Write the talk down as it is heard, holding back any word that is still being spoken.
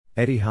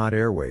Etihad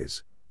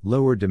Airways,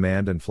 lower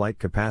demand and flight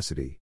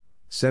capacity,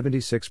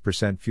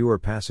 76% fewer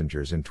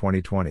passengers in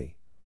 2020.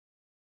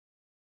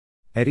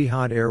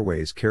 Etihad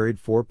Airways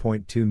carried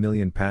 4.2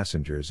 million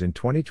passengers in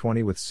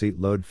 2020 with seat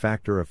load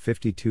factor of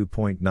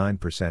 52.9%.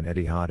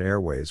 Etihad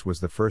Airways was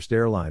the first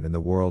airline in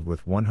the world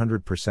with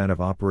 100% of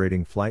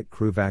operating flight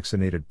crew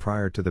vaccinated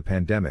prior to the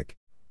pandemic.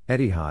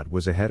 Etihad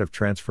was ahead of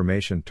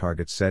transformation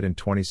targets set in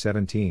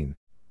 2017,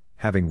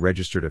 having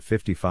registered a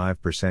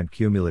 55%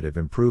 cumulative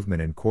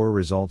improvement in core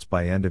results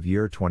by end of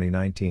year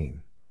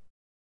 2019.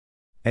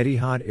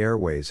 Etihad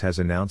Airways has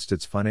announced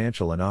its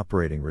financial and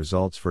operating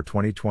results for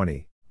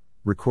 2020.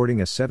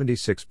 Recording a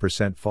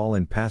 76% fall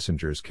in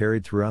passengers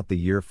carried throughout the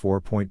year,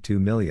 4.2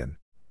 million,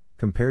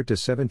 compared to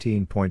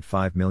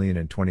 17.5 million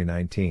in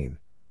 2019,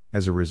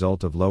 as a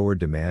result of lower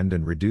demand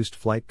and reduced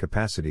flight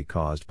capacity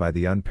caused by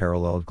the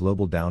unparalleled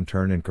global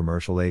downturn in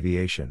commercial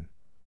aviation.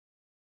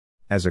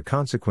 As a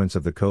consequence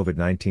of the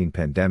COVID-19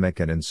 pandemic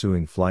and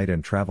ensuing flight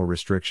and travel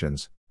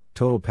restrictions,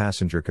 total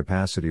passenger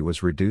capacity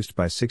was reduced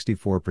by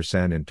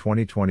 64% in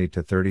 2020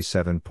 to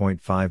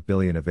 37.5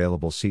 billion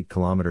available seat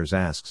kilometers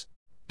ASKs,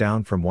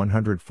 down from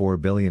 104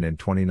 billion in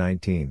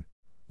 2019,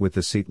 with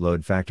the seat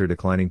load factor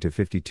declining to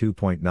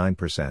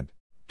 52.9%,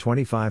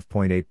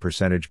 25.8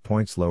 percentage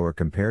points lower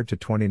compared to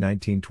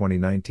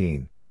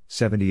 2019,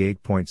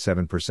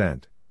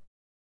 78.7%.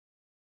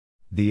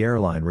 The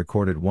airline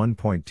recorded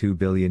 $1.2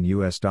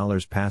 billion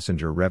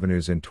passenger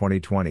revenues in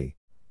 2020,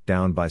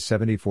 down by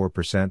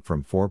 74%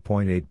 from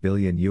 $4.8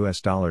 billion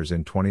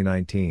in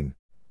 2019,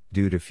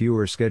 due to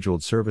fewer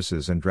scheduled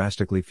services and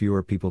drastically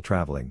fewer people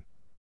traveling.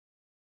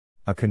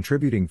 A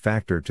contributing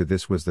factor to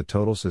this was the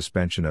total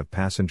suspension of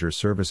passenger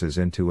services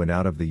into and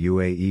out of the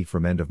UAE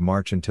from end of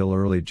March until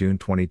early June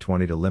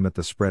 2020 to limit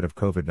the spread of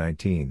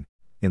COVID-19,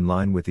 in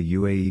line with the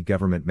UAE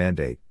government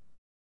mandate.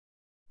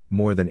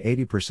 More than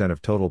 80%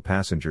 of total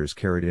passengers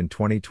carried in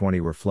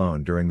 2020 were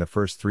flown during the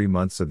first 3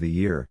 months of the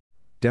year,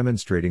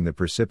 demonstrating the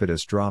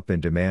precipitous drop in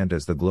demand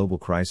as the global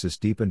crisis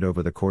deepened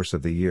over the course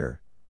of the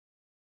year.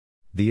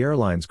 The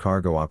airline's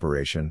cargo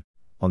operation,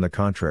 on the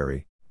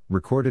contrary,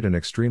 recorded an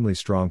extremely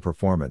strong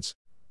performance,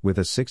 with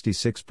a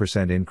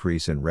 66%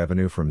 increase in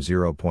revenue from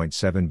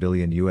 $0.7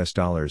 billion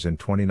in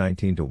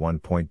 2019 to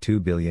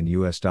 $1.2 billion in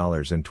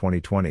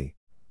 2020,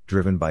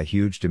 driven by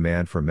huge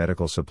demand for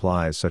medical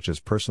supplies such as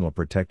personal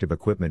protective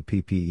equipment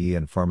 (PPE)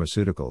 and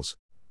pharmaceuticals,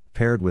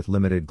 paired with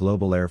limited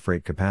global air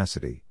freight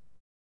capacity.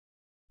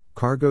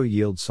 Cargo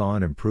yield saw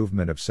an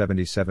improvement of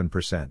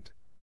 77%.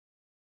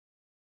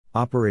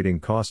 Operating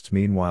costs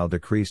meanwhile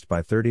decreased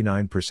by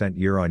 39%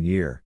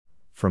 year-on-year,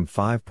 from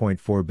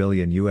 $5.4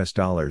 billion in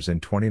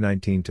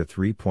 2019 to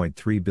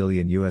 $3.3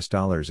 billion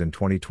in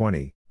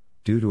 2020,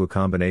 due to a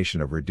combination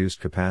of reduced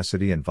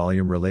capacity and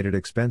volume-related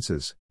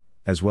expenses,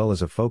 as well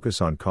as a focus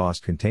on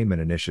cost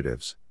containment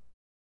initiatives.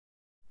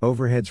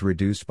 Overheads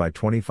reduced by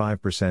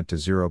 25% to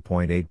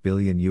 $0.8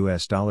 billion in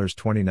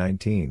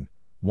 2019,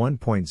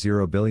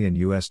 $1.0 billion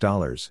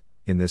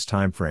in this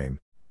timeframe,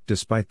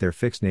 despite their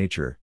fixed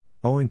nature,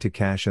 owing to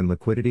cash and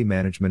liquidity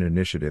management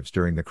initiatives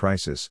during the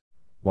crisis,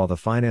 while the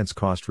finance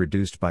cost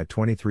reduced by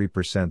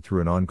 23%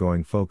 through an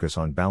ongoing focus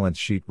on balance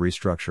sheet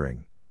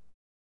restructuring.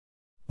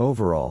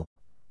 Overall,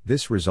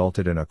 this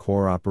resulted in a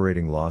core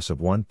operating loss of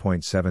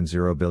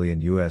 $1.70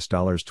 billion in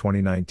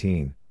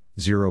 2019,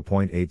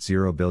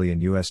 $0.80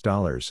 billion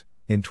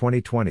in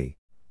 2020,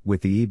 with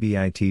the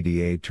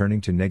EBITDA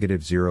turning to negative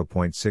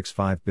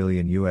 $0.65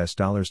 billion in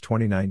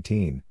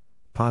 2019,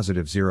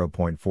 positive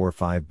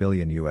 $0.45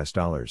 billion.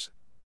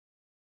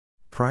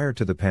 Prior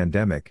to the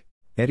pandemic,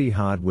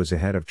 Etihad was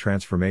ahead of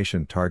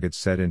transformation targets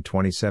set in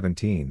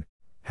 2017,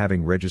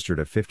 having registered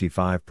a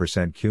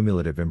 55%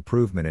 cumulative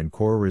improvement in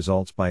core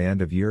results by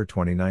end of year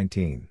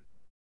 2019.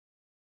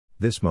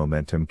 This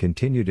momentum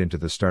continued into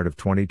the start of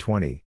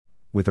 2020,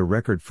 with a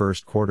record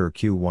first quarter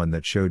Q1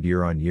 that showed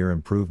year-on-year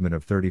improvement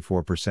of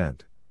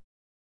 34%.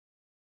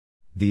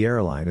 The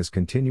airline is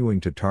continuing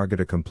to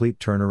target a complete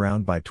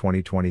turnaround by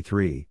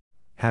 2023,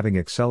 having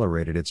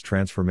accelerated its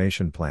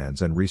transformation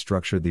plans and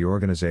restructured the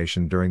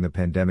organization during the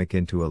pandemic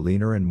into a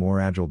leaner and more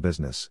agile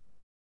business.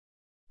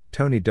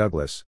 Tony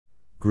Douglas,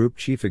 Group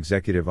Chief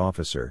Executive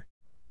Officer,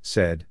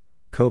 said,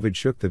 "COVID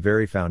shook the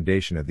very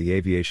foundation of the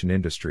aviation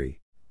industry,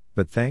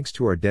 but thanks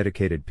to our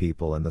dedicated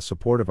people and the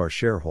support of our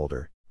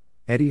shareholder,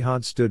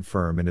 Etihad stood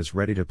firm and is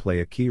ready to play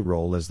a key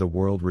role as the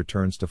world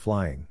returns to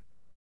flying."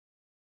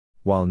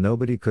 While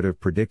nobody could have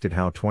predicted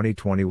how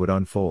 2020 would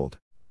unfold,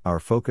 our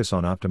focus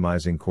on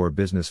optimizing core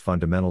business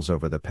fundamentals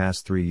over the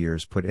past 3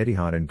 years put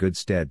Etihad in good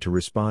stead to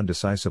respond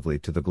decisively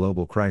to the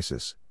global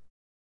crisis.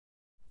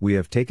 We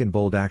have taken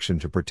bold action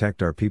to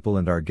protect our people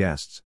and our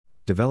guests,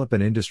 develop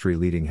an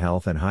industry-leading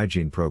health and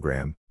hygiene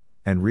program,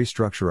 and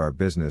restructure our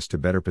business to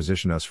better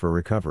position us for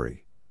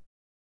recovery.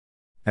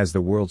 As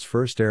the world's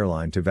first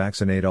airline to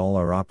vaccinate all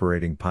our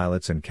operating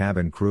pilots and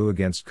cabin crew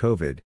against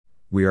COVID,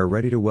 we are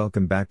ready to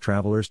welcome back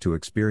travelers to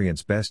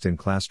experience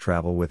best-in-class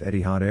travel with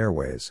Etihad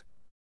Airways.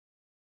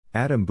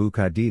 Adam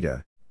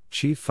Bukadita,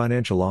 Chief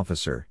Financial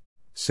Officer,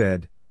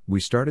 said, We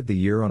started the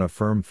year on a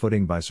firm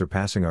footing by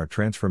surpassing our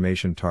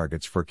transformation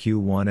targets for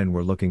Q1 and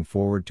we're looking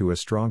forward to a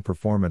strong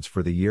performance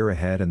for the year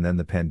ahead, and then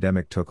the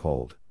pandemic took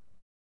hold.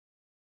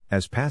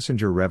 As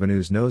passenger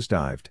revenues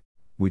nosedived,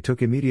 we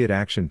took immediate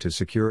action to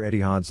secure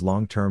Etihad's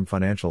long-term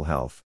financial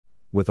health,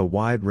 with a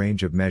wide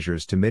range of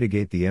measures to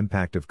mitigate the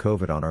impact of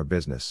COVID on our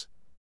business.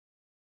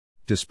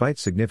 Despite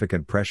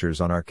significant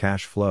pressures on our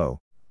cash flow,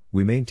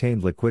 we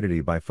maintained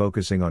liquidity by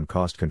focusing on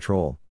cost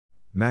control,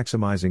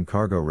 maximizing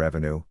cargo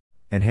revenue,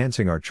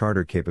 enhancing our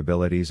charter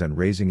capabilities, and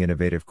raising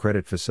innovative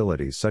credit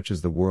facilities such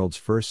as the world's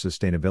first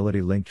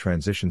sustainability-linked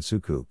transition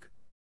sukuk.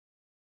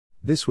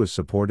 This was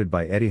supported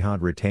by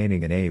Etihad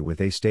retaining an A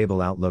with a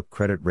stable outlook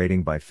credit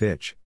rating by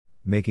Fitch,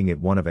 making it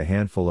one of a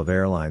handful of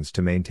airlines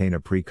to maintain a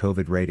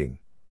pre-COVID rating.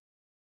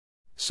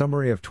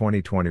 Summary of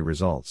 2020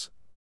 results.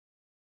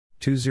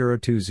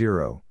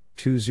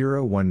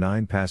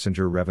 2019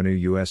 passenger revenue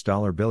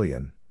 $1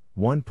 billion,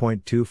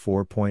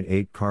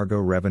 1.24.8 cargo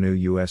revenue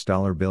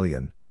 $1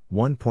 billion,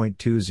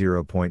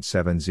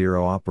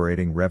 1.20.70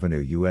 operating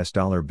revenue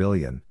 $1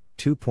 billion,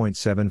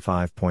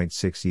 2.75.6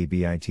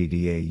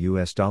 EBITDA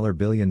 $1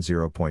 billion,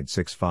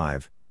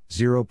 0.65,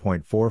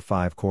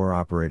 0.45 core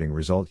operating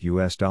result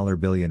 $1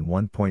 billion,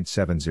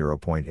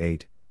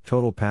 1.70.8,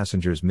 total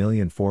passengers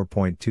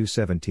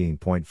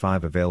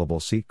 1,004,217.5 available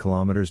seat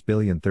kilometers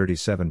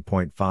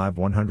 1,037.5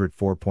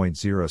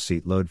 104.0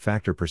 seat load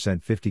factor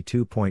percent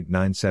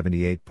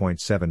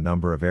 52.978.7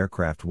 number of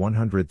aircraft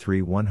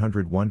 103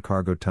 101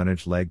 cargo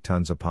tonnage leg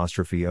tons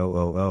apostrophe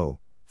 000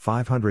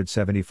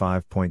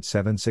 575.7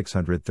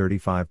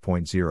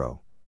 635.0